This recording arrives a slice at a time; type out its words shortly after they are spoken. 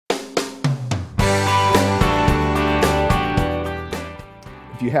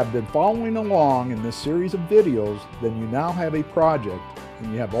If you have been following along in this series of videos, then you now have a project,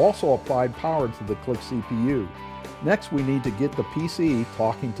 and you have also applied power to the Click CPU. Next, we need to get the PC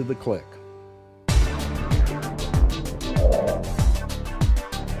talking to the Click.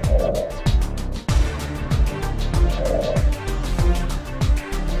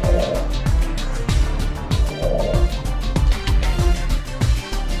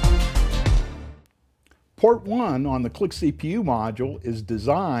 Port 1 on the Click CPU module is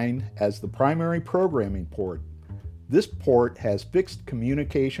designed as the primary programming port. This port has fixed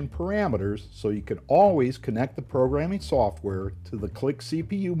communication parameters, so you can always connect the programming software to the Click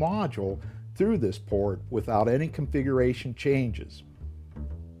CPU module through this port without any configuration changes.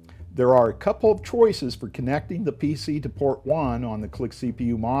 There are a couple of choices for connecting the PC to port 1 on the Click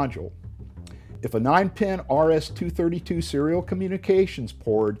CPU module. If a 9-pin RS-232 serial communications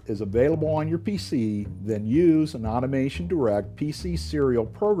port is available on your PC, then use an AutomationDirect PC serial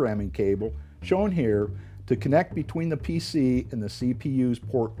programming cable, shown here, to connect between the PC and the CPU's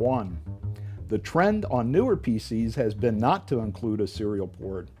port 1. The trend on newer PCs has been not to include a serial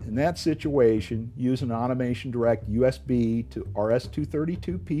port. In that situation, use an AutomationDirect USB to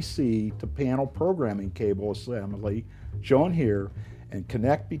RS-232 PC to panel programming cable assembly, shown here, and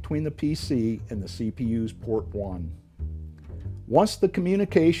connect between the PC and the CPU's port 1. Once the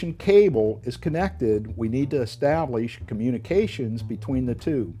communication cable is connected, we need to establish communications between the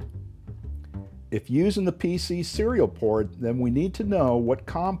two. If using the PC serial port, then we need to know what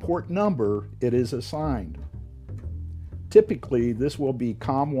COM port number it is assigned. Typically, this will be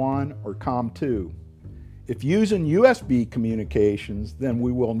COM1 or COM2. If using USB communications, then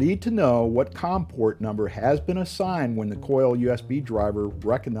we will need to know what COM port number has been assigned when the coil USB driver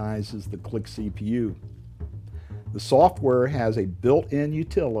recognizes the Click CPU. The software has a built-in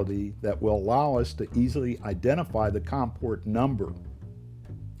utility that will allow us to easily identify the COM port number.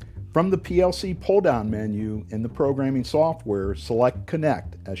 From the PLC pull-down menu in the programming software, select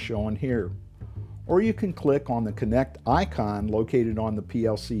Connect as shown here, or you can click on the Connect icon located on the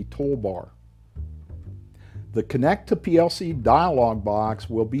PLC toolbar. The Connect to PLC dialog box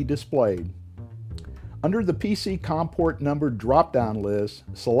will be displayed. Under the PC COM port number drop-down list,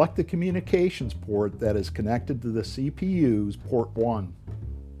 select the communications port that is connected to the CPU's port 1.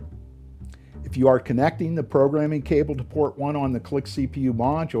 If you are connecting the programming cable to port 1 on the Click CPU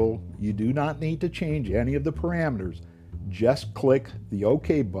module, you do not need to change any of the parameters. Just click the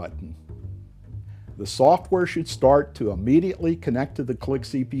OK button. The software should start to immediately connect to the Click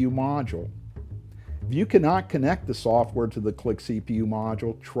CPU module. If you cannot connect the software to the Click CPU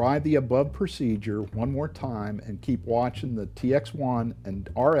module, try the above procedure one more time and keep watching the TX1 and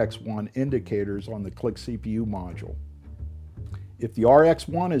RX1 indicators on the Click CPU module. If the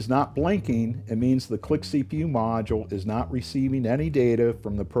RX1 is not blinking, it means the Click CPU module is not receiving any data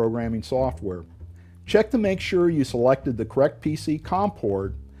from the programming software. Check to make sure you selected the correct PC COM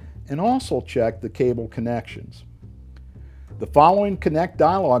port, and also check the cable connections. The following Connect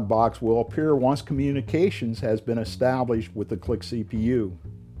dialog box will appear once communications has been established with the Click CPU.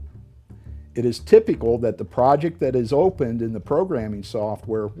 It is typical that the project that is opened in the programming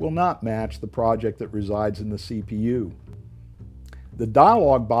software will not match the project that resides in the CPU. The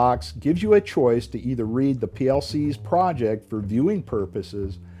dialog box gives you a choice to either read the PLC's project for viewing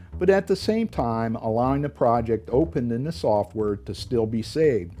purposes, but at the same time allowing the project opened in the software to still be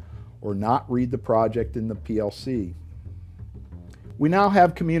saved, or not read the project in the PLC. We now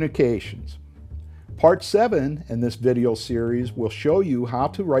have communications. Part 7 in this video series will show you how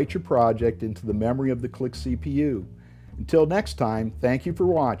to write your project into the memory of the Click CPU. Until next time, thank you for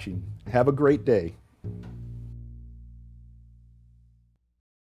watching. Have a great day.